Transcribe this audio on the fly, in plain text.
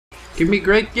Give me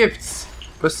great gifts.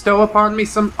 Bestow upon me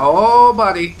some... Oh,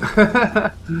 buddy.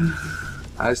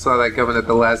 I saw that coming at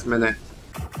the last minute.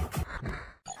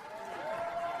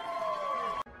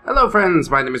 Hello friends,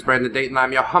 my name is Brandon Dayton,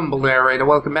 I'm your humble narrator.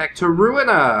 Welcome back to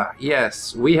Ruina.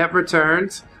 Yes, we have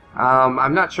returned.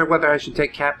 I'm not sure whether I should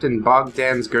take Captain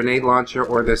Bogdan's grenade launcher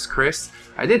or this Chris.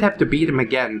 I did have to beat him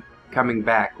again coming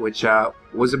back, which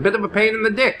was a bit of a pain in the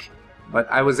dick. But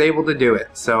I was able to do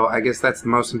it, so I guess that's the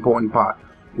most important part.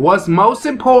 What's most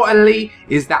importantly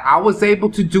is that I was able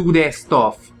to do their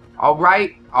stuff.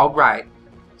 Alright? Alright.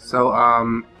 So,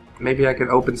 maybe I can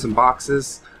open some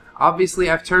boxes. Obviously,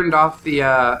 I've turned off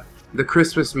the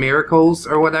Christmas miracles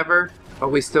or whatever,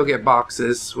 but we still get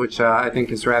boxes, which I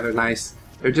think is rather nice.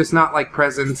 They're just not like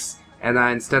presents, and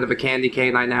instead of a candy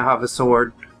cane, I now have a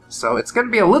sword. So it's going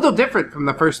to be a little different from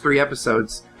the first 3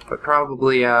 episodes, but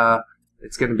probably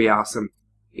it's going to be awesome.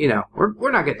 You know,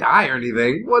 we're not going to die or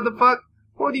anything. What the fuck?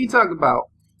 What are you talking about?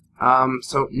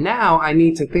 So now I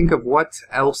need to think of what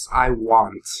else I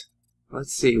want.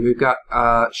 Let's see, we've got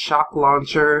shock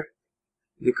launcher.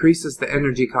 Decreases the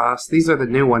energy cost. These are the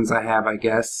new ones I have, I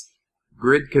guess.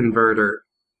 Grid converter.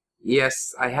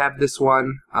 Yes, I have this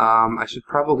one. I should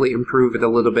probably improve it a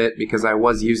little bit because I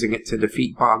was using it to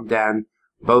defeat Bogdan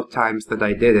both times that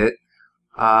I did it.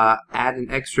 Add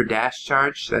an extra dash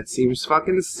charge. That seems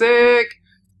fucking sick.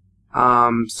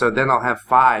 So then I'll have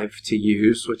 5 to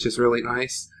use, which is really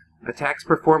nice. Attacks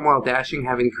performed while dashing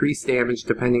have increased damage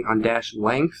depending on dash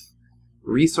length.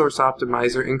 Resource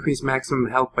optimizer, increase maximum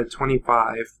health by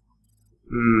 25.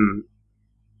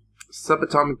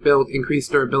 Subatomic build, increase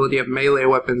durability of melee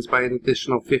weapons by an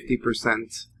additional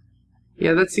 50%.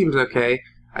 Yeah, that seems okay.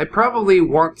 I probably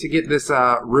want to get this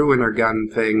Ruiner gun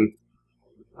thing.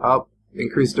 Oh,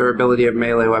 increase durability of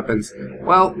melee weapons.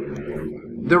 Well,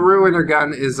 the Ruiner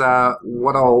gun is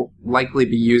what I'll likely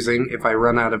be using if I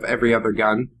run out of every other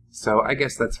gun. So I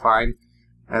guess that's fine.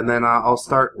 And then I'll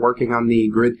start working on the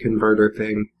grid converter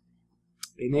thing.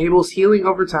 Enables healing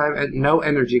over time at no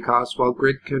energy cost while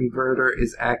grid converter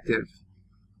is active.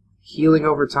 Healing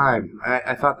over time.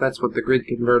 I thought that's what the grid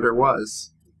converter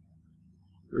was.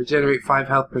 Regenerate 5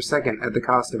 health per second at the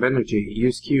cost of energy.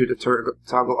 Use Q to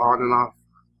toggle on and off.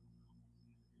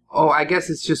 Oh, I guess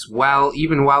it's just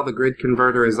even while the grid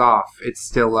converter is off, it's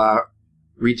still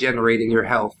regenerating your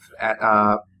health at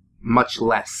much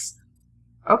less.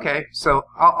 Okay, so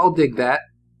I'll dig that.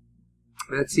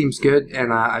 That seems good,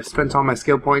 and I've spent all my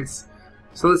skill points.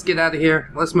 So let's get out of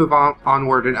here. Let's move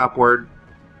onward and upward.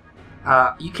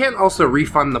 You can also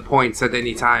refund the points at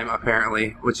any time,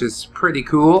 apparently, which is pretty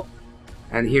cool.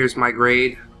 And here's my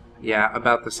grade. Yeah,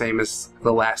 about the same as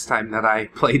the last time that I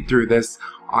played through this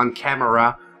on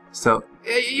camera. So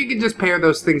you can just pair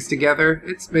those things together.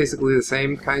 It's basically the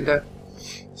same, kinda.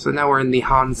 So now we're in the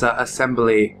Hansa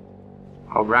assembly.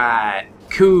 Alright.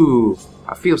 Cool.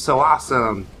 I feel so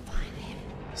awesome.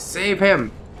 Save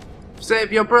him.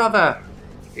 Save your brother.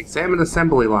 Examine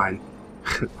assembly line.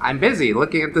 I'm busy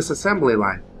looking at this assembly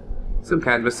line. Some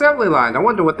kind of assembly line. I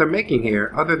wonder what they're making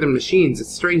here. Other than machines,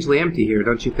 it's strangely empty here,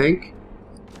 don't you think?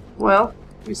 Well,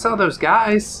 we saw those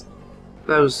guys.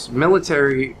 Those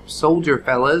military soldier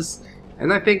fellas.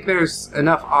 And I think there's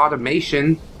enough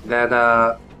automation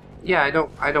that, yeah,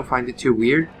 I don't find it too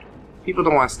weird. People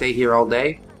don't want to stay here all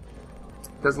day.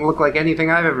 Doesn't look like anything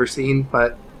I've ever seen,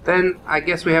 but then I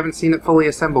guess we haven't seen it fully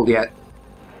assembled yet.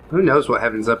 Who knows what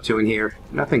Heaven's up to in here?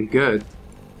 Nothing good.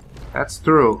 That's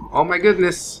through. Oh my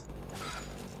goodness.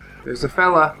 There's a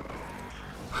fella.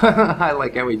 I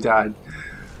like how he died.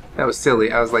 That was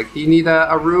silly. I was like, do you need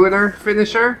a Ruiner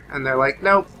finisher? And they're like,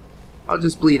 nope. I'll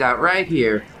just bleed out right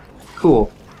here.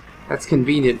 Cool. That's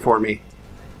convenient for me.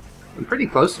 I'm pretty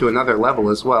close to another level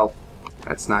as well.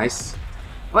 That's nice.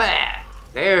 Blah!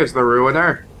 There's the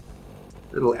Ruiner.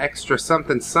 Little extra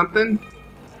something something.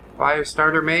 Fire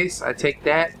starter mace. I take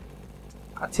that.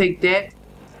 I'll take that.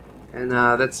 And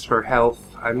that's for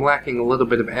health. I'm lacking a little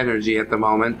bit of energy at the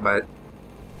moment, but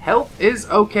health is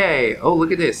okay. Oh,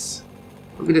 look at this.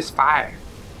 Look at this fire.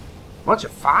 Bunch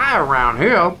of fire around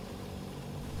here.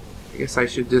 I guess I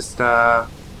should just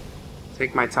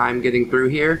take my time getting through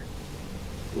here,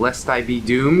 lest I be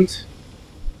doomed.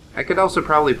 I could also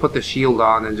probably put the shield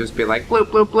on and just be like, bloop,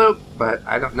 bloop, bloop, but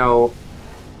I don't know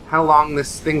how long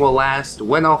this thing will last,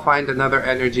 when I'll find another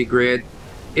energy grid,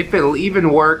 if it'll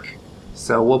even work,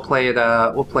 so we'll play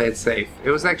it safe.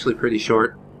 It was actually pretty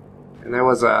short, and there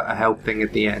was a health thing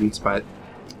at the end, but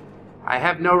I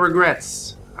have no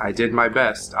regrets. I did my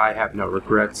best. I have no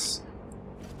regrets.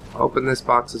 Open this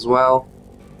box as well.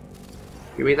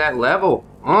 Give me that level.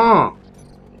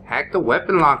 Hack the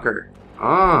weapon locker.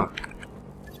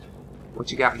 What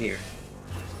you got in here?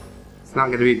 It's not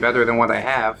going to be better than what I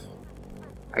have.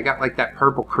 I got like that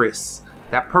purple Chris.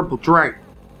 That purple drink.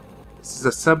 This is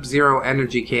a Sub-Zero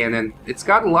energy cannon. It's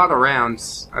got a lot of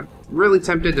rounds. I'm really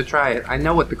tempted to try it. I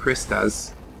know what the Chris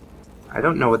does. I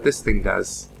don't know what this thing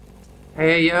does.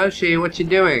 Hey Yoshi, what you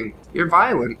doing? You're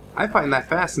violent. I find that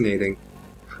fascinating.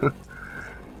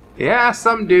 Yeah,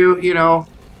 some do, you know.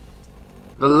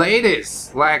 The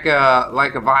ladies like a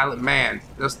violent man.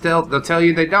 They'll tell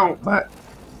you they don't, but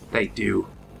they do.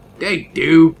 They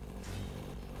do.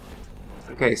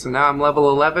 Okay, so now I'm level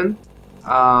 11.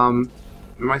 Am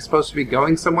I supposed to be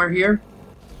going somewhere here?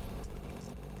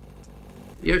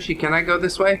 Yoshi, can I go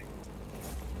this way?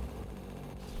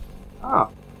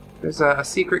 Oh, there's a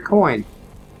secret coin.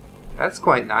 That's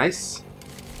quite nice.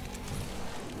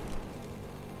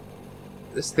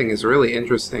 This thing is really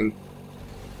interesting.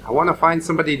 I want to find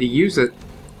somebody to use it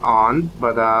on,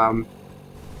 but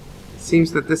it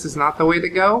seems that this is not the way to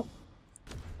go.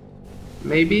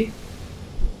 Maybe?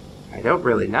 I don't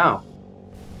really know.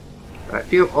 But I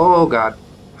feel, oh god,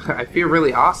 I feel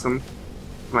really awesome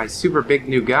with my super big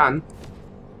new gun.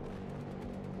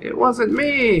 It wasn't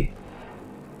me!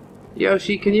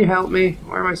 Yoshi, can you help me?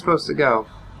 Where am I supposed to go?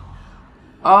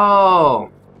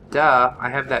 Oh, duh, I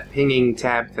have that pinging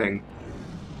tab thing.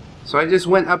 So I just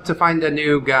went up to find a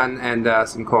new gun and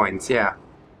some coins, yeah.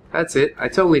 That's it, I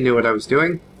totally knew what I was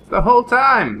doing. The whole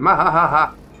time!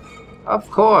 Mahahaha!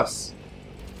 Of course!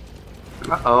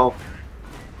 Uh-oh.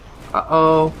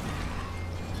 Uh-oh.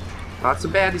 Lots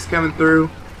of baddies coming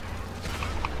through.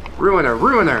 Ruiner,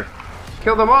 ruiner!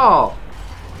 Kill them all!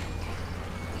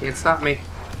 Can't stop me.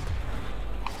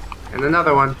 And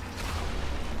another one.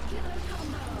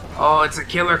 Oh, it's a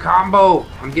killer combo!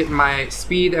 I'm getting my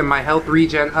speed and my health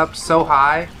regen up so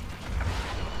high.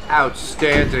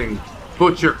 Outstanding!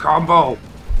 Butcher combo!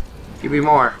 Give me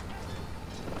more.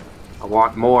 I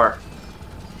want more.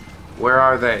 Where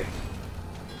are they?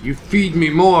 You feed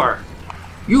me more!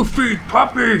 You feed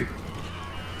puppy!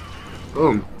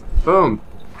 Boom. Boom.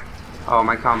 Oh,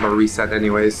 my combo reset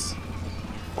anyways.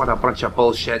 What a bunch of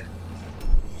bullshit.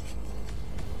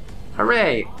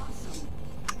 Hooray!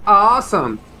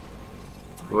 Awesome!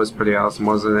 It was pretty awesome,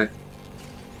 wasn't it?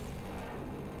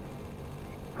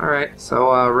 Alright,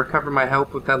 so recover my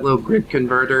health with that little grid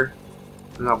converter.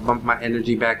 And I'll bump my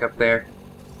energy back up there.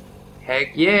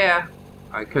 Heck yeah!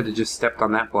 I could have just stepped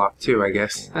on that block too, I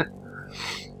guess.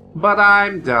 But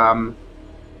I'm dumb.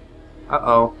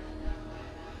 Uh-oh.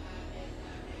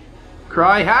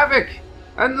 Cry havoc!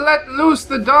 And let loose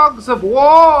the dogs of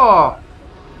war!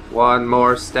 One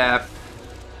more step.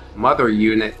 Mother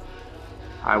unit.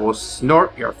 I will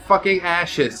snort your fucking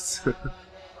ashes.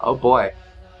 Oh boy.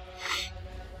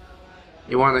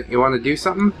 You wanna do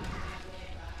something?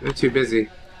 You're too busy.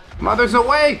 Mother's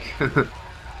awake!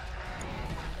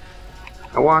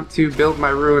 I want to build my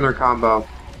ruiner combo.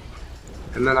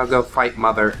 And then I'll go fight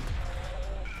Mother.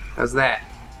 How's that?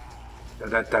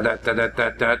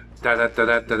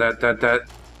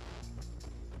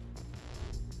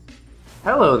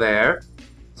 Hello there.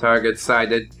 Target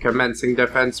sighted. Commencing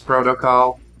defense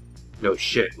protocol. No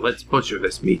shit, let's butcher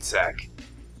this meat sack.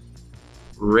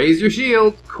 Raise your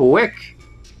shield, quick!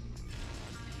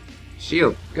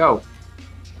 Shield, go.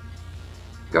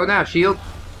 Go now, shield.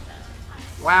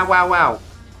 Wow, wow, wow.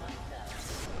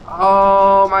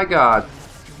 Oh my god.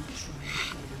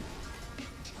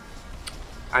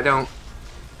 I don't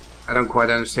quite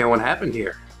understand what happened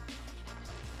here.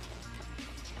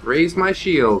 Raise my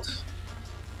shield.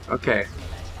 Okay.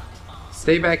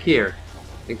 Stay back here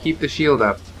and keep the shield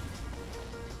up.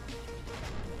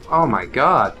 Oh my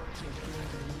god.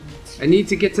 I need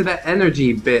to get to that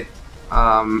energy bit.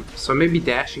 So maybe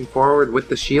dashing forward with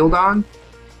the shield on?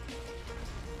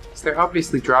 So they're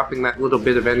obviously dropping that little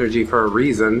bit of energy for a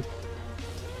reason.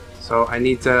 So I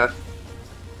need to...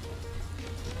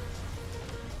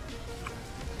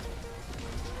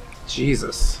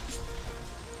 Jesus.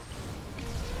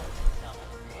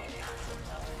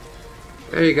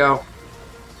 There you go.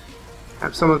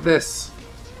 Have some of this.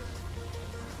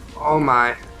 Oh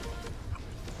my.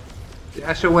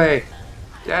 Dash away.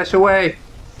 Dash away.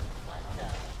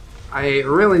 I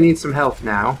really need some health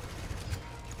now.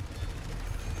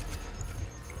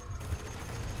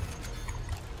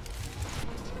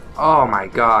 Oh my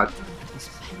god.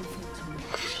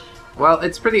 Well,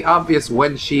 it's pretty obvious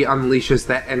when she unleashes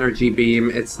that energy beam.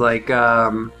 It's like,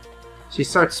 she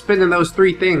starts spinning those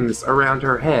three things around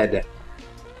her head.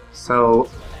 So,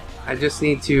 I just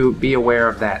need to be aware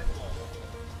of that.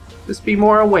 Just be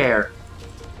more aware.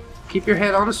 Keep your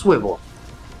head on a swivel.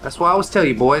 That's what I always tell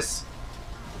you, boys.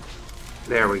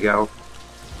 There we go.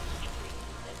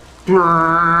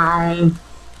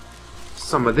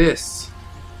 Some of this.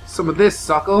 Some of this,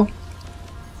 suckle.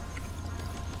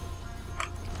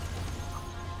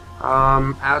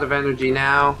 Out of energy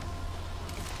now.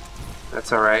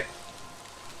 That's alright.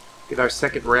 Get our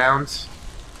second round.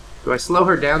 Do I slow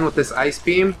her down with this ice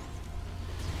beam?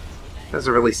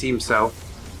 Doesn't really seem so.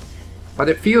 But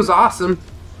it feels awesome.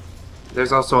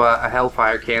 There's also a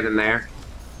hellfire cannon there.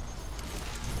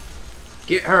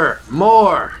 Get her!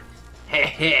 More!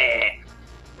 Heh.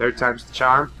 Third time's the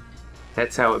charm.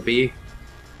 That's how it be.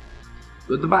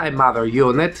 Goodbye, mother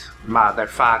unit.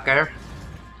 Motherfucker.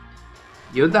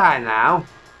 You die now.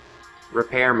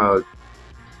 Repair mode.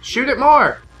 Shoot it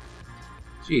more!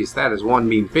 Jeez, that is one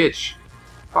mean bitch.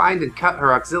 Find and cut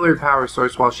her auxiliary power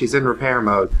source while she's in repair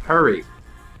mode. Hurry.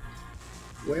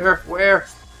 Where?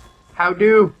 How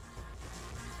do?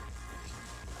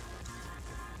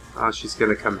 Oh, she's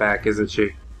gonna come back, isn't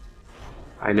she?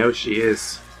 I know she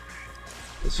is.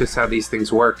 It's just how these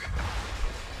things work.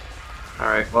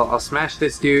 Alright, well, I'll smash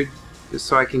this dude just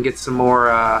so I can get some more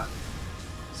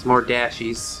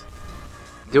dashies.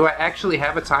 Do I actually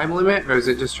have a time limit, or is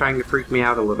it just trying to freak me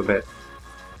out a little bit?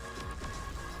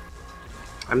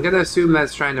 I'm gonna assume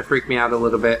that's trying to freak me out a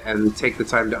little bit and take the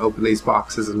time to open these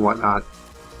boxes and whatnot.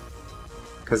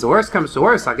 Because the worst comes to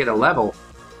worst, I'll get a level.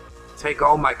 Take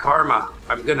all my karma.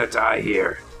 I'm gonna die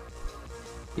here.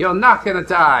 You're not gonna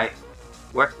die!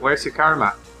 Where's your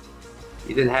karma?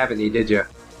 You didn't have any, did you?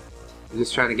 You're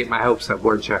just trying to get my hopes up,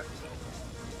 weren't you?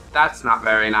 That's not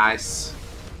very nice.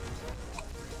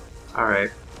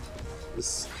 Alright.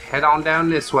 Let's head on down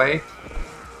this way.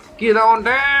 Get on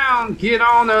down! Get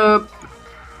on up!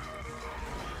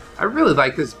 I really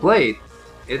like this blade.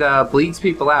 It bleeds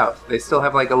people out. They still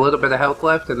have like a little bit of health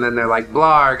left, and then they're like,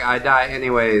 blarg, I die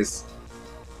anyways.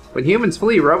 When humans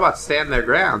flee, robots stand their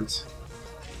ground.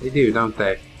 They do, don't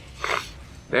they?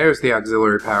 There's the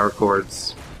auxiliary power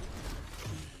cords.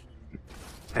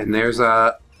 And there's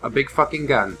a big fucking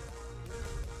gun.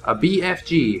 A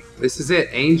BFG. This is it.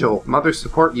 Angel. Mother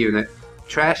Support Unit.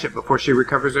 Trash it before she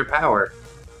recovers her power.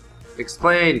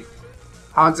 Explain.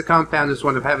 Hansa Compound is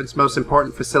one of Heaven's most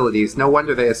important facilities. No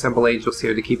wonder they assemble angels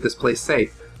here to keep this place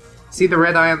safe. See the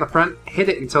red eye on the front? Hit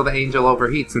it until the angel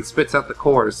overheats and spits out the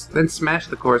cores. Then smash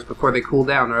the cores before they cool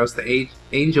down, or else the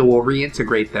angel will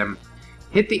reintegrate them.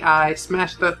 Hit the eye,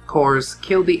 smash the cores,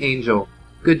 kill the angel.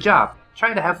 Good job.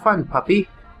 Try to have fun, puppy.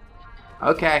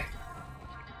 Okay.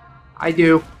 I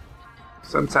do.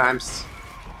 Sometimes.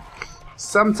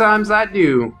 Sometimes I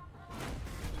do.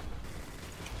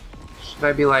 Should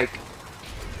I be like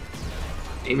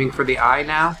aiming for the eye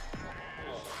now?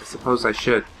 I suppose I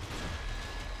should.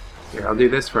 Here, I'll do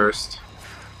this first.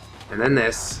 And then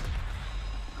this.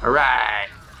 Alright.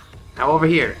 Now over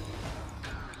here.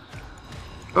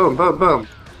 Boom, boom, boom.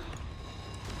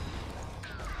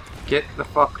 Get the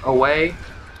fuck away.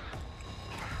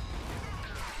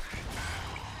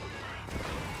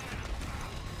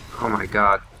 Oh my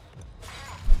god.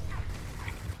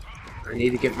 I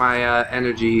need to get my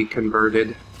energy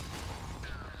converted.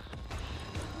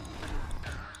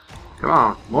 Come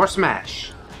on, more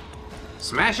smash.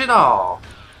 Smash it all.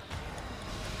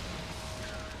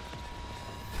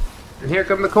 And here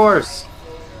come the cores.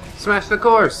 Smash the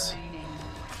cores.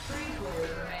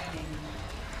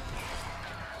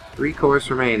 3 cores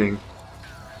remaining.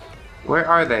 Where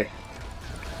are they?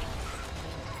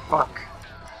 Fuck.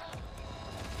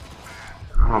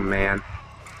 Oh man.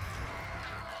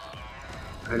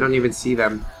 I don't even see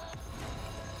them.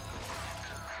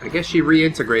 I guess she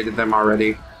reintegrated them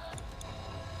already.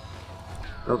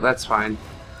 Oh, that's fine.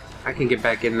 I can get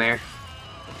back in there.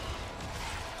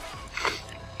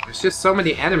 There's just so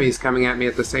many enemies coming at me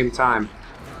at the same time.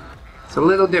 It's a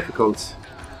little difficult.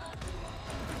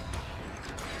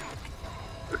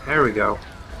 There we go.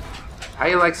 How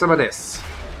you like some of this?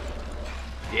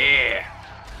 Yeah.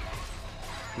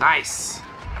 Nice.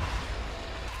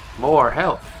 More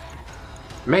health.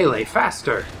 Melee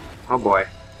faster. Oh boy.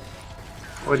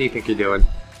 What do you think you're doing?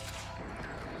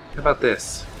 How about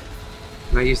this?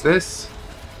 Can I use this?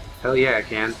 Hell yeah, I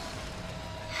can.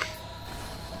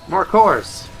 More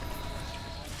cores.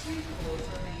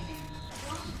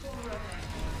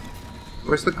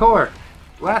 Where's the core?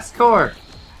 Last core.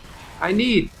 I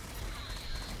need.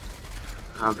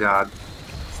 Oh god.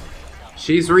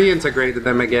 She's reintegrated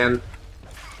them again.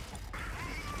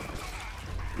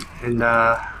 And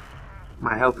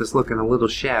my health is looking a little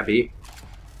shabby.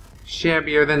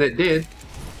 Shabbier than it did.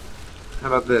 How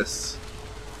about this?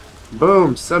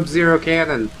 Boom! Sub-Zero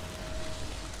cannon.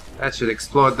 That should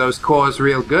explode those cores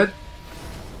real good.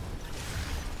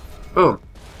 Boom.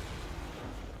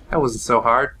 That wasn't so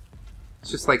hard. It's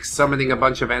just like summoning a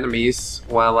bunch of enemies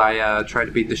while I try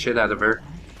to beat the shit out of her.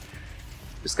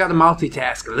 Just gotta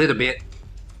multitask a little bit.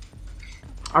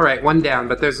 Alright, one down,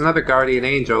 but there's another guardian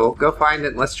angel. Go find it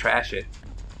and let's trash it.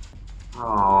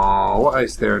 Oh, why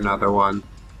is there another one?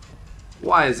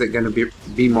 Why is it gonna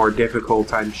be more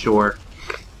difficult, I'm sure.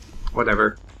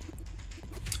 Whatever.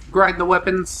 Grind the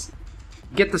weapons.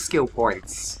 Get the skill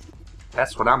points.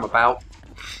 That's what I'm about.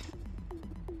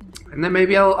 And then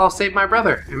maybe I'll save my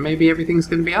brother, and maybe everything's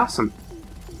gonna be awesome.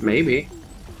 Maybe.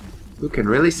 Who can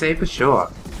really say for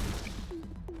sure?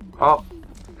 Oh,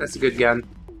 that's a good gun.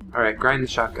 Alright, grind the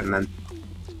shotgun then.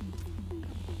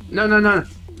 No, no, no.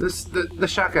 The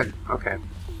shotgun. Okay.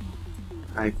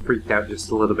 I freaked out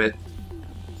just a little bit.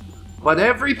 But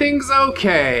everything's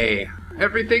okay.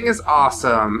 Everything is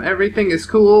awesome. Everything is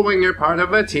cool when you're part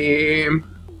of a team.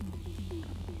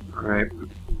 Alright.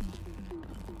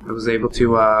 I was able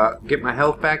to get my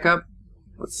health back up.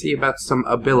 Let's see about some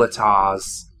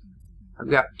abilitas. I've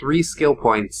got 3 skill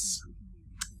points.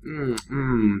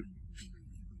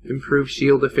 Improve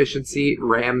shield efficiency,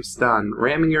 ram stun.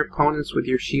 Ramming your opponents with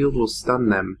your shield will stun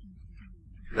them.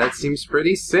 That seems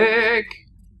pretty sick!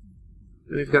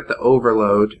 Then we've got the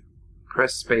overload.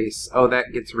 Press space. Oh,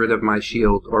 that gets rid of my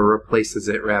shield, or replaces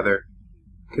it, rather.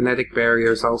 Kinetic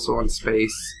barriers also on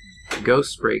space.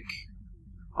 Ghost break.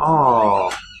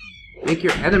 Oh, make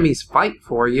your enemies fight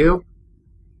for you.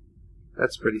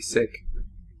 That's pretty sick.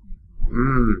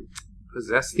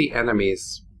 Possess the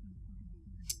enemies.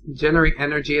 Generate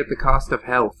energy at the cost of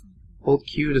health. Hold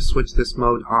Q to switch this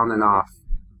mode on and off.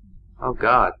 Oh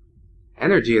god.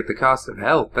 Energy at the cost of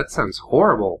health. That sounds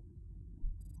horrible.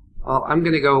 Well, I'm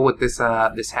gonna go with this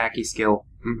this hacky skill.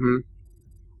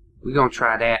 We're gonna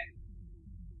try that.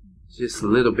 Just a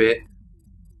little bit.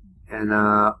 And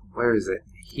where is it?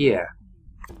 Here.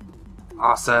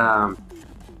 Awesome.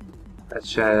 That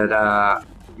should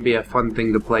be a fun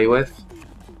thing to play with.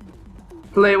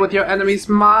 Play with your enemies'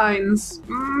 minds.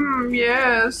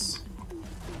 Yes.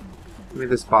 Give me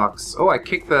this box. Oh, I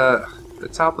kicked the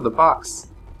top of the box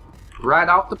right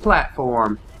off the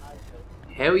platform.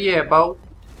 Hell yeah, Bo.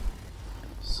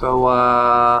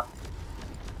 So,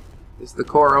 is the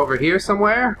core over here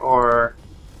somewhere, or?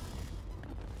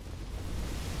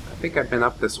 I think I've been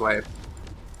up this way.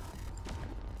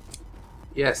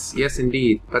 Yes, yes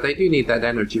indeed. But I do need that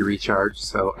energy recharge,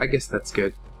 so I guess that's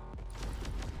good.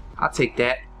 I'll take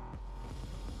that.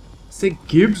 Say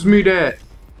gives me that.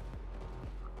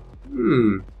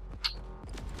 Am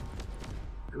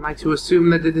I to assume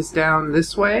that it is down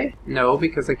this way? No,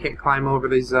 because I can't climb over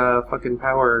these fucking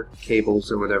power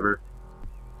cables or whatever.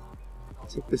 I'll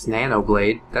take this nano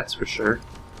blade, that's for sure.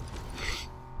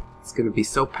 It's gonna be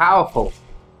so powerful.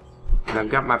 And I've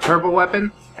got my purple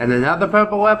weapon, and another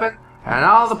purple weapon, and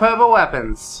all the purple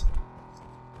weapons.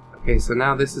 Okay, so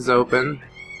now this is open.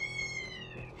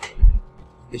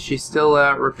 Is she still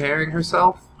repairing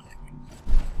herself?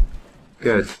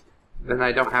 Good. Then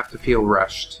I don't have to feel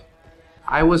rushed.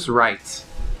 I was right.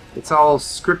 It's all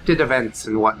scripted events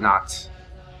and whatnot.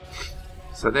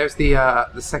 So there's the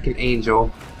second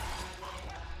angel.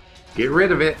 Get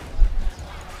rid of it.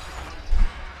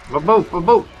 Ba-boop,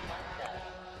 ba-boop.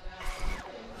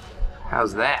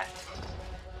 How's that?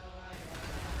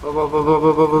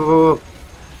 Ba-boop.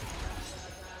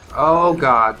 Oh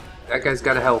god. That guy's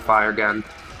got a hellfire gun.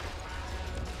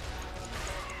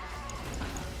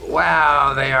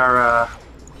 Wow, they are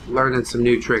learning some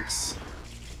new tricks.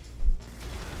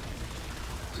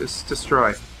 Just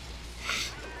destroy.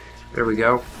 There we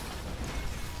go.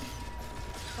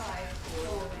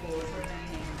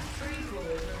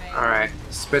 Alright,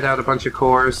 spit out a bunch of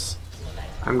cores.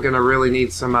 I'm gonna really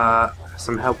need some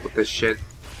help with this shit.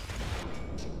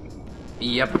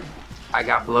 Yep, I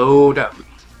got blowed up.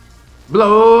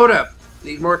 Blowed up!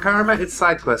 Need more karma? It's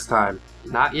side quest time.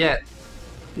 Not yet.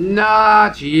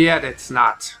 Not yet, it's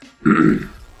not.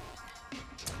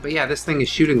 But yeah, this thing is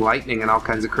shooting lightning and all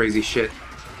kinds of crazy shit.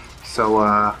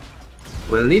 So,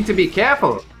 we'll need to be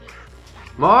careful.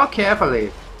 More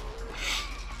carefully.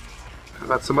 How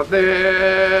about some of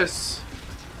this?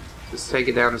 Just take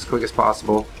it down as quick as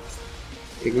possible.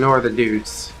 Ignore the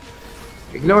dudes.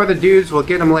 Ignore the dudes, we'll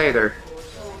get them later.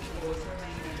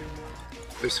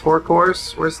 There's 4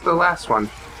 cores? Where's the last one?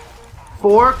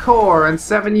 4 core, and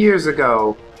 7 years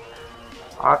ago,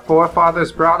 our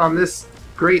forefathers brought on this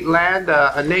great land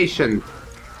a nation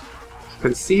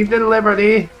conceived in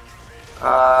liberty,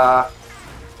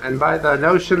 and by the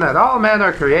notion that all men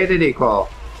are created equal,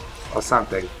 or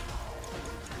something.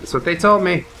 That's what they told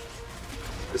me.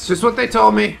 It's just what they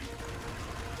told me.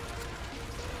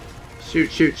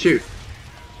 Shoot, shoot, shoot.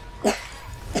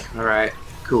 Alright,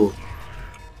 cool.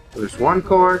 There's 1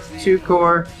 core, 2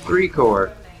 core, 3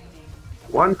 core.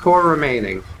 1 core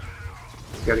remaining.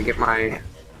 Gotta get my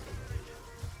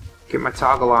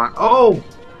toggle on. Oh!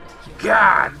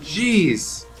 God,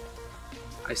 jeez!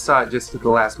 I saw it just at the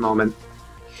last moment.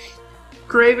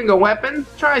 Craving a weapon?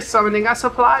 Try summoning a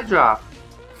supply drop.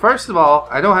 First of all,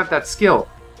 I don't have that skill.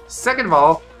 Second of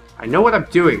all, I know what I'm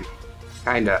doing.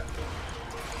 Kinda.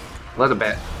 A little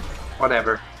bit.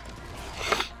 Whatever.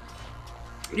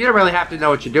 You don't really have to know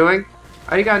what you're doing.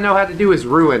 All you gotta know how to do is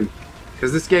ruin.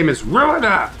 Because this game is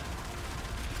ruiner!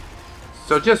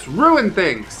 So just ruin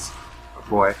things! Oh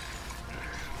boy.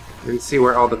 Didn't see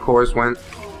where all the cores went.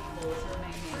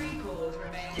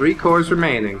 3 cores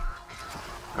remaining.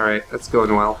 Alright, that's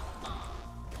going well.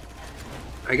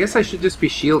 I guess I should just be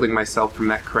shielding myself from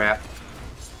that crap.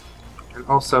 And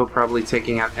also probably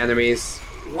taking out enemies.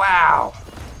 Wow!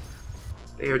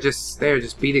 They are just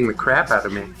beating the crap out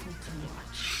of me.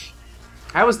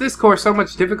 How is this core so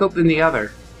much difficult than the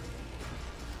other?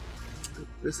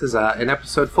 This is an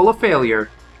episode full of failure.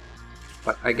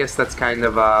 But I guess that's kind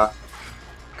of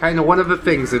one of the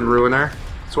things in Ruiner.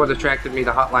 It's what attracted me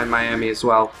to Hotline Miami as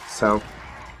well. So,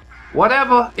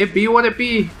 whatever, it be what it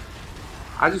be.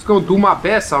 I just gonna do my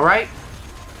best, alright?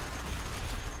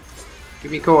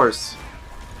 Give me cores.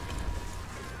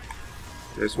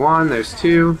 There's 1, there's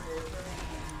 2.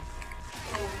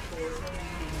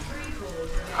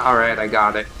 Alright, I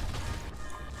got it.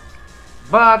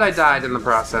 But I died in the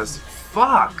process.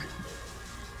 Fuck!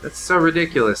 That's so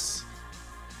ridiculous.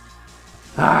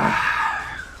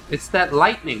 It's that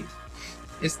lightning.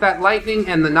 It's that lightning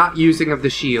and the not using of the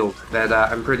shield that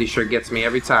I'm pretty sure gets me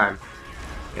every time.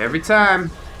 Every time.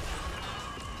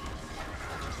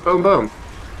 Boom, boom.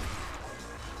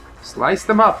 Slice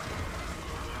them up.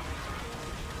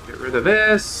 Get rid of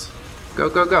this. Go,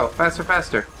 go, go. Faster,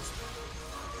 faster.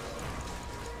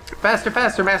 Faster,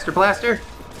 faster, Master Blaster.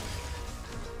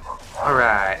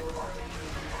 Alright.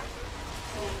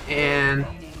 And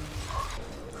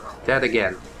dead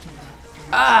again.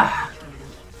 Ah!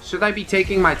 Should I be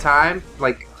taking my time?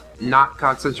 Like, not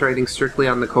concentrating strictly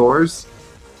on the cores?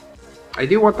 I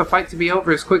do want the fight to be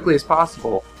over as quickly as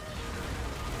possible.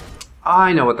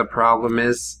 I know what the problem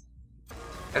is.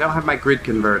 I don't have my grid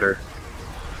converter.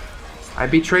 I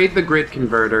betrayed the grid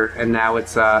converter, and now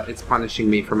it's punishing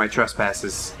me for my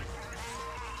trespasses.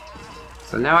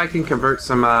 So now I can convert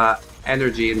some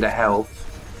energy into health.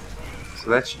 So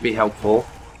that should be helpful.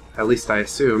 At least I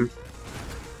assume.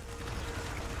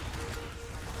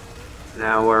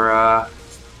 Now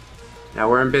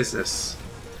we're in business.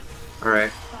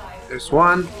 Alright. There's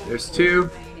 1, there's 2,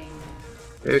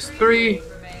 there's 3.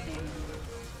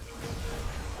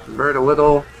 Convert a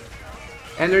little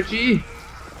energy.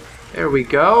 There we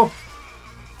go.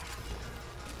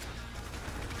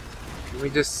 Can we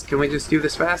just do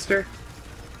this faster?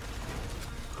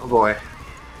 Oh boy.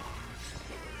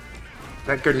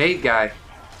 That grenade guy.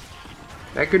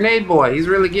 That grenade boy, he's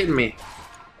really getting me.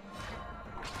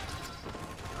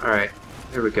 Alright,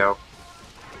 here we go.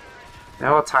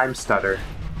 Now I'll time stutter.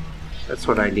 That's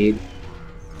what I need.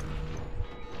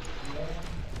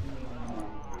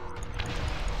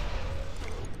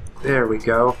 There we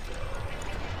go.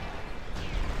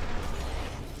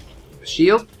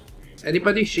 Shield?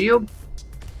 Anybody shield?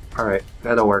 Alright,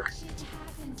 that'll work.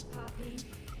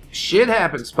 Shit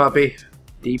happens, puppy.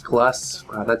 D+.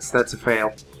 Wow, that's a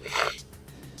fail.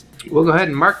 We'll go ahead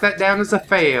and mark that down as a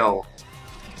fail.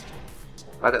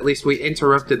 But at least we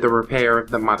interrupted the repair of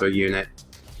the mother unit.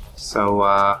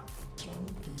 So,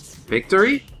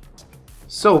 victory?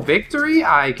 So, victory,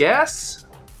 I guess?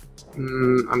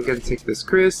 I'm gonna take this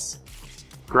Chris.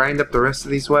 Grind up the rest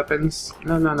of these weapons.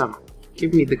 No, no, no.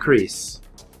 Give me the crease.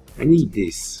 I need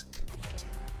this.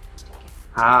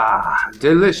 Ah,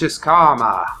 delicious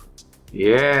karma.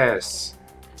 Yes.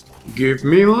 Give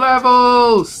me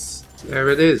levels! There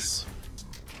it is.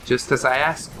 Just as I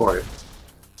asked for it.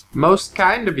 Most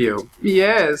kind of you.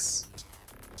 Yes.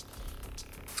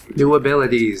 New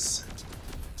abilities.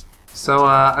 So,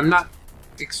 I'm not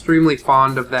extremely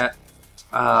fond of that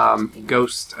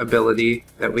ghost ability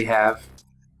that we have.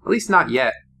 At least not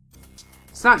yet.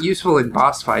 It's not useful in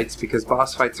boss fights because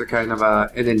boss fights are kind of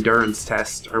an endurance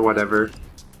test or whatever.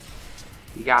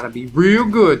 You gotta be real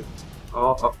good.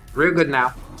 Oh, real good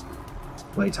now.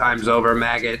 Playtime's over,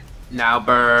 maggot. Now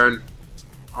burn.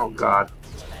 Oh god.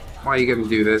 Why are you gonna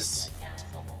do this?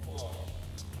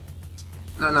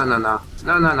 No, no, no, no.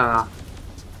 No, no, no, no.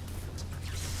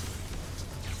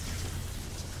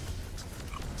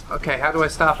 Okay, how do I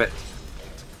stop it?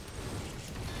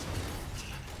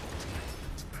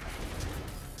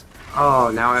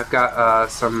 Oh, now I've got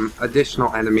some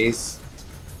additional enemies.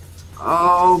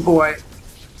 Oh boy.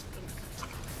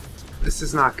 This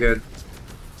is not good.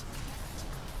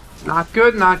 Not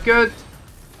good, not good.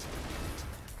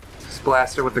 Just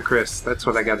blast her with the Chris. That's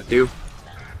what I gotta do.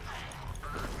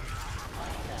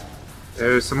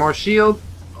 There's some more shield.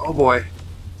 Oh boy.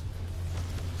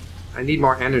 I need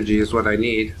more energy is what I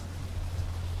need.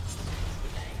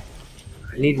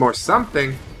 I need more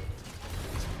something.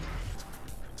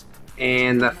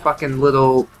 And the fucking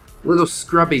little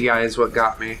scrubby guy is what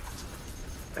got me.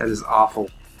 That is awful.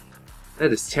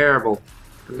 That is terrible.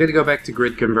 I'm gonna go back to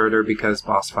grid converter because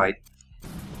boss fight.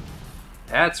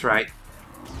 That's right.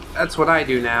 That's what I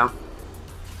do now.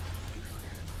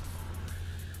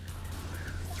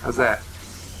 How's that?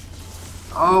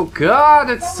 Oh god,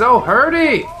 it's so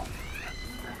hurty!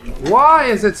 Why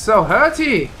is it so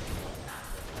hurty?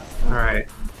 Alright.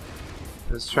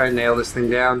 Let's try and nail this thing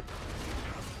down.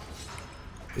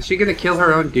 Is she gonna kill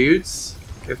her own dudes?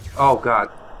 Oh god.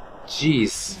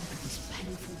 Jeez.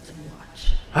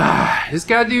 Just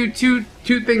gotta do two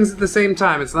things at the same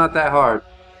time. It's not that hard.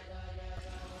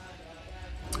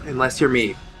 Unless you're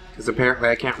me. Because apparently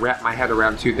I can't wrap my head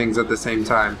around two things at the same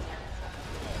time.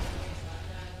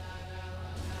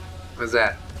 What's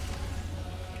that?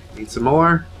 Need some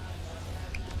more.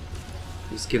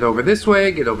 Just get over this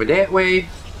way, get over that way.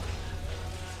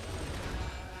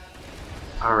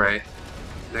 Alright.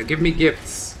 Now give me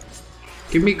gifts.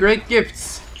 Give me great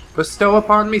gifts. Bestow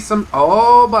upon me some...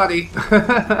 Oh, buddy.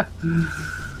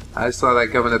 I saw that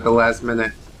coming at the last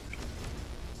minute.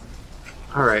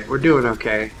 Alright, we're doing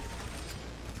okay.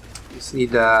 Just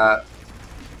need to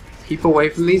keep away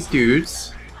from these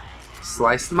dudes.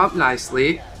 Slice them up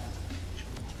nicely.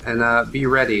 And be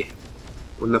ready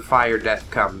when the fire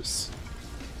death comes.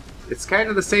 It's kind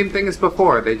of the same thing as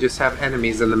before. They just have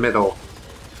enemies in the middle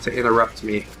to interrupt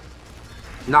me.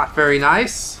 Not very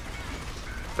nice.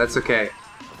 That's okay.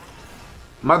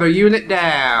 Mother unit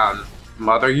down.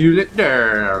 Mother unit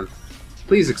down.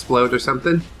 Please explode or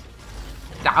something.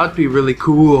 That would be really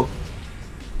cool.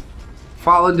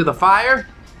 Fall into the fire?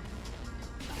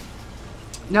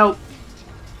 Nope.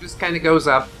 Just kind of goes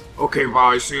up. Okay,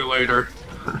 bye. See you later.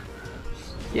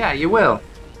 Yeah, you will.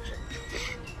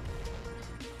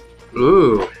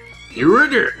 Ooh. You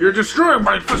idiot! You're destroying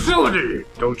my facility!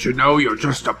 Don't you know you're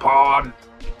just a pawn?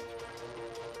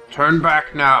 Turn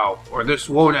back now, or this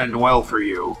won't end well for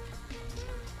you.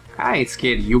 I ain't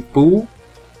scared of you, fool.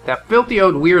 That filthy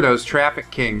old weirdo's Traffic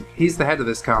King. He's the head of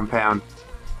this compound.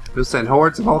 He'll send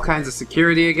hordes of all kinds of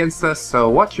security against us, so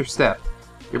watch your step.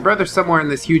 Your brother's somewhere in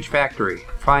this huge factory.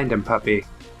 Find him, puppy.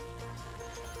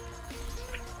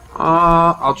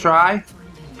 I'll try.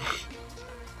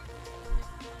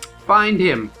 Find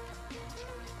him.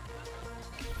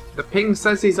 The ping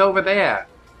says he's over there.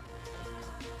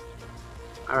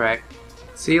 Alright.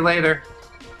 See you later.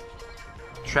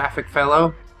 Traffic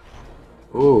fellow.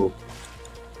 Ooh.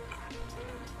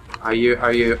 Are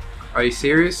you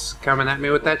serious? Coming at me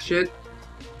with that shit?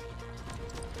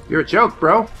 You're a joke,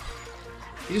 bro.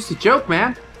 You're just a joke,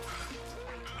 man.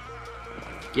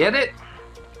 Get it?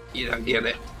 You don't get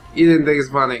it. You didn't think it's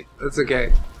funny. That's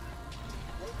okay.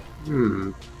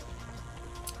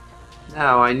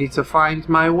 Now I need to find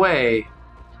my way.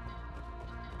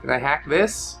 Can I hack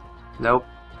this? Nope.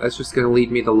 That's just gonna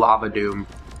lead me to Lava Doom.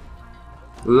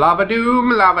 Lava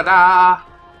Doom, lava da.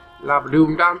 Lava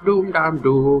Doom, dam doom, dam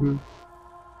doom.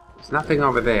 There's nothing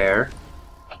over there.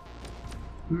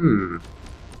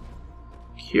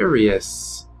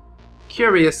 Curious.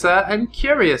 Curiouser and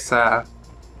curiouser.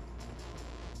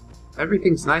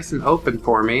 Everything's nice and open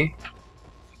for me.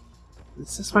 It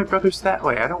says my brother's that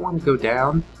way. I don't want to go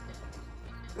down.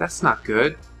 That's not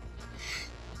good.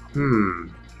 How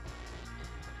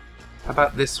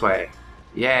about this way?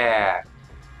 Yeah.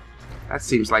 That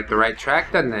seems like the right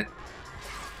track, doesn't it?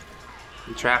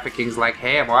 And Trafficking's like,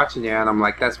 hey, I'm watching you. And I'm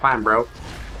like, that's fine, bro.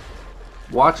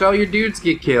 Watch all your dudes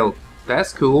get killed.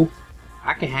 That's cool.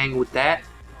 I can hang with that.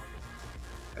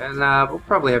 And we'll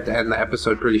probably have to end the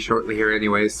episode pretty shortly here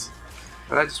anyways.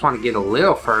 But I just want to get a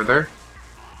little further.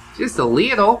 Just a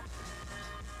little.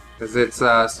 Because it's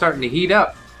starting to heat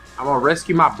up. I'm going to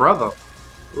rescue my brother.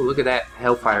 Ooh, look at that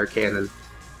Hellfire Cannon.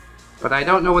 But I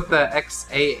don't know what the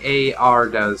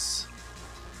XAAR does.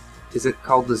 Is it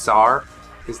called the Tsar?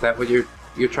 Is that what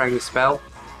you're trying to spell?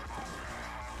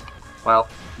 Well,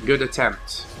 good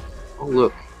attempt. Oh,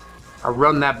 look. I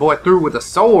run that boy through with a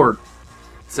sword.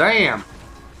 Damn.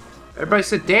 Everybody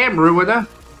said, damn, Ruiner.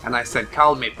 And I said,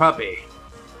 call me puppy.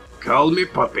 Call me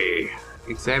puppy.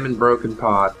 Examine broken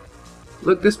pod.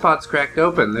 Look, this pod's cracked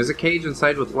open. There's a cage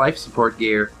inside with life support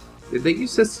gear. Did they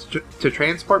use this to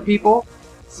transport people?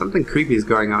 Something creepy is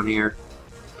going on here.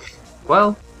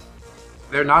 Well,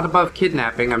 they're not above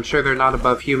kidnapping. I'm sure they're not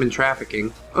above human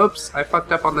trafficking. Oops, I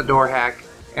fucked up on the door hack.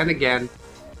 And again.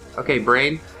 Okay,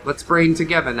 brain. Let's brain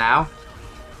together now.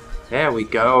 There we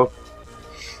go.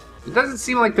 It doesn't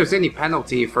seem like there's any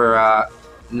penalty for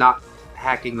not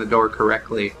hacking the door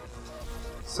correctly.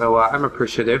 So I'm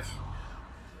appreciative.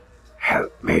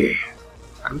 Help me.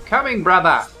 I'm coming,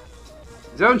 brother.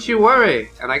 Don't you worry.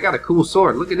 And I got a cool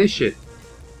sword. Look at this shit.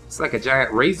 It's like a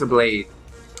giant razor blade.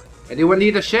 Anyone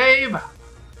need a shave?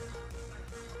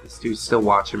 This dude's still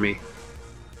watching me.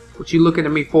 What you looking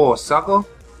at me for, sucker?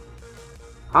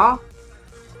 Huh?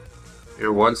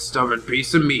 You're one stubborn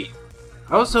piece of meat.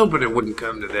 I was hoping it wouldn't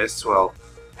come to this. Well,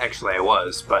 actually I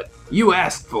was, but you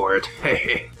asked for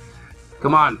it.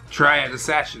 Come on, Triad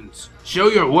Assassins. Show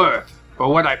your worth for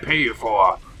what I pay you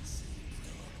for.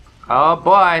 Oh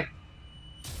boy.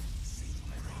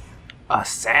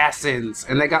 Assassins.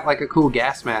 And they got like a cool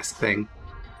gas mask thing.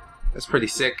 That's pretty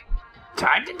sick.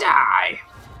 Time to die.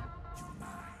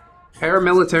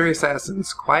 Paramilitary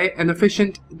assassins. Quiet and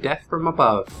efficient. Death from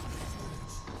above.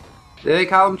 Do they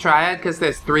call them Triad because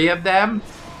there's 3 of them?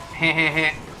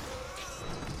 Heh.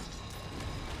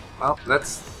 Well,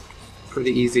 that's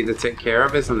pretty easy to take care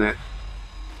of, isn't it?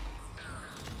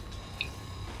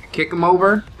 Kick them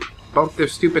over. Bump their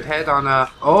stupid head on a...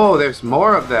 Oh, there's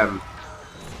more of them.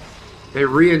 They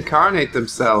reincarnate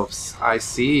themselves. I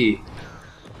see.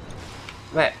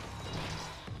 Let.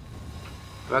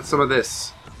 Got some of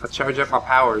this. I'll charge up my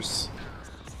powers.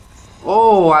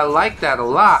 Oh, I like that a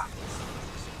lot.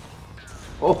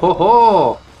 Oh ho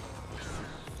ho!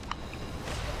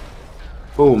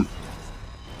 Boom.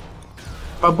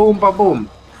 Ba-boom, ba-boom.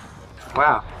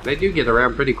 Wow, they do get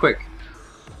around pretty quick.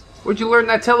 Where'd you learn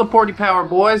that teleporting power,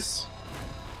 boys?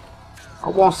 I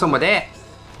want some of that.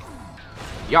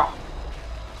 Yeah.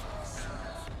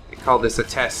 They call this a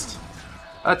test.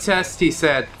 A test, he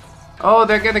said. Oh,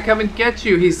 they're gonna come and get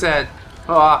you, he said.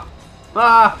 They're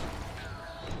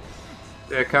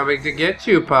coming to get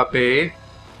you, puppy.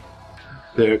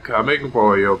 They're coming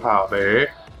for you, puppy.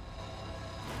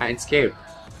 I ain't scared.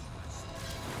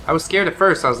 I was scared at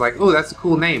first. I was like, "Ooh, that's a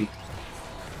cool name,"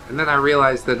 and then I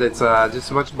realized that it's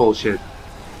just a bunch of bullshit.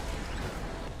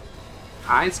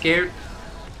 I ain't scared.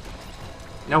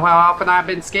 Know how often I've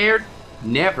been scared?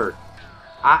 Never.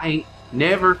 I ain't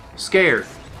never scared.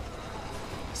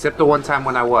 Except the one time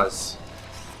when I was.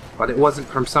 But it wasn't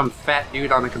from some fat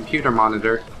dude on a computer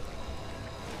monitor.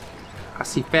 I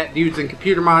see fat dudes in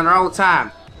computer monitor all the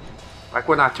time. Like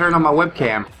when I turn on my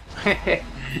webcam.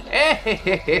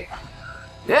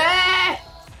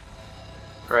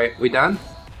 Right, we done?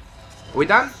 We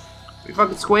done? We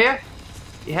fucking square?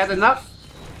 You had enough?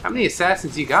 How many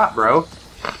assassins you got, bro?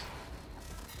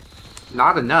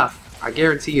 Not enough. I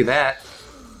guarantee you that.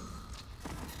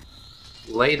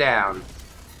 Lay down.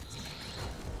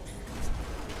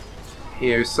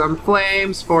 Here's some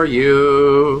flames for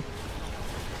you.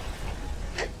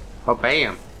 Oh,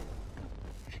 bam.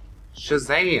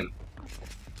 Shazam.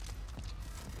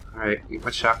 Alright, get my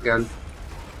shotgun.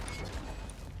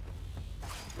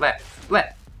 Let.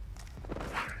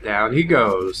 Down he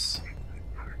goes.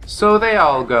 So they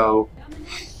all go.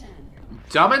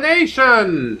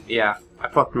 Domination! Yeah, I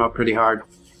fucked them up pretty hard.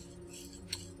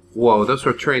 Whoa, those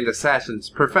were trained assassins.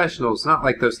 Professionals, not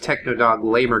like those techno-dog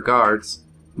lamer guards.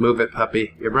 Move it,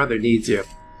 puppy. Your brother needs you.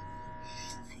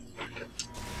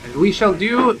 And we shall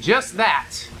do just that.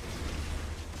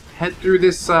 Head through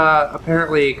this,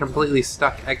 apparently completely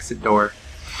stuck exit door.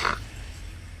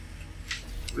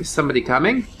 Is somebody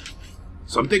coming?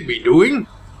 Something be doing?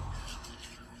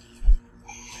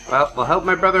 Well, we'll help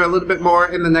my brother a little bit more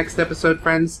in the next episode,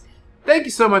 friends. Thank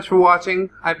you so much for watching.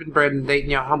 I've been Brandon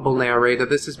Dayton, your humble narrator.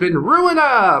 This has been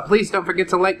Ruina! Please don't forget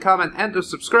to like, comment, and to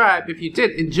subscribe if you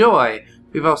did enjoy.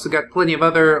 We've also got plenty of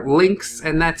other links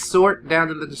and that sort down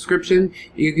in the description.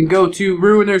 You can go to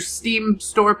Ruiner's Steam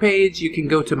store page. You can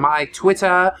go to my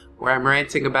Twitter, where I'm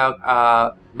ranting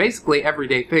about basically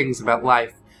everyday things about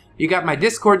life. You got my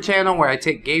Discord channel, where I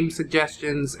take game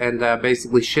suggestions and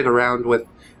basically shit around with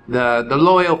the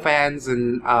loyal fans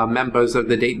and members of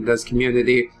the Dayton Does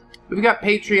community. We've got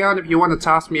Patreon if you want to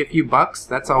toss me a few bucks.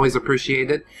 That's always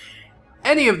appreciated.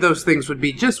 Any of those things would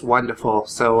be just wonderful.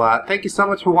 So thank you so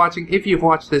much for watching. If you've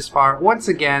watched this far, once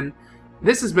again,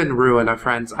 this has been Ruina,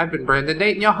 friends. I've been Brandon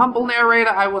Dayton, your humble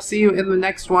narrator. I will see you in the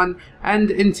next one. And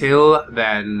until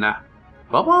then,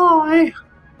 bye-bye.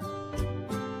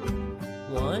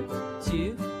 1,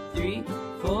 2, 3,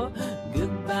 4.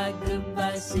 Goodbye,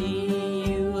 goodbye, see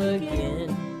you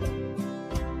again.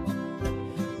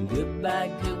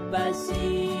 Goodbye, goodbye,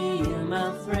 see you,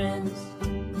 my friend.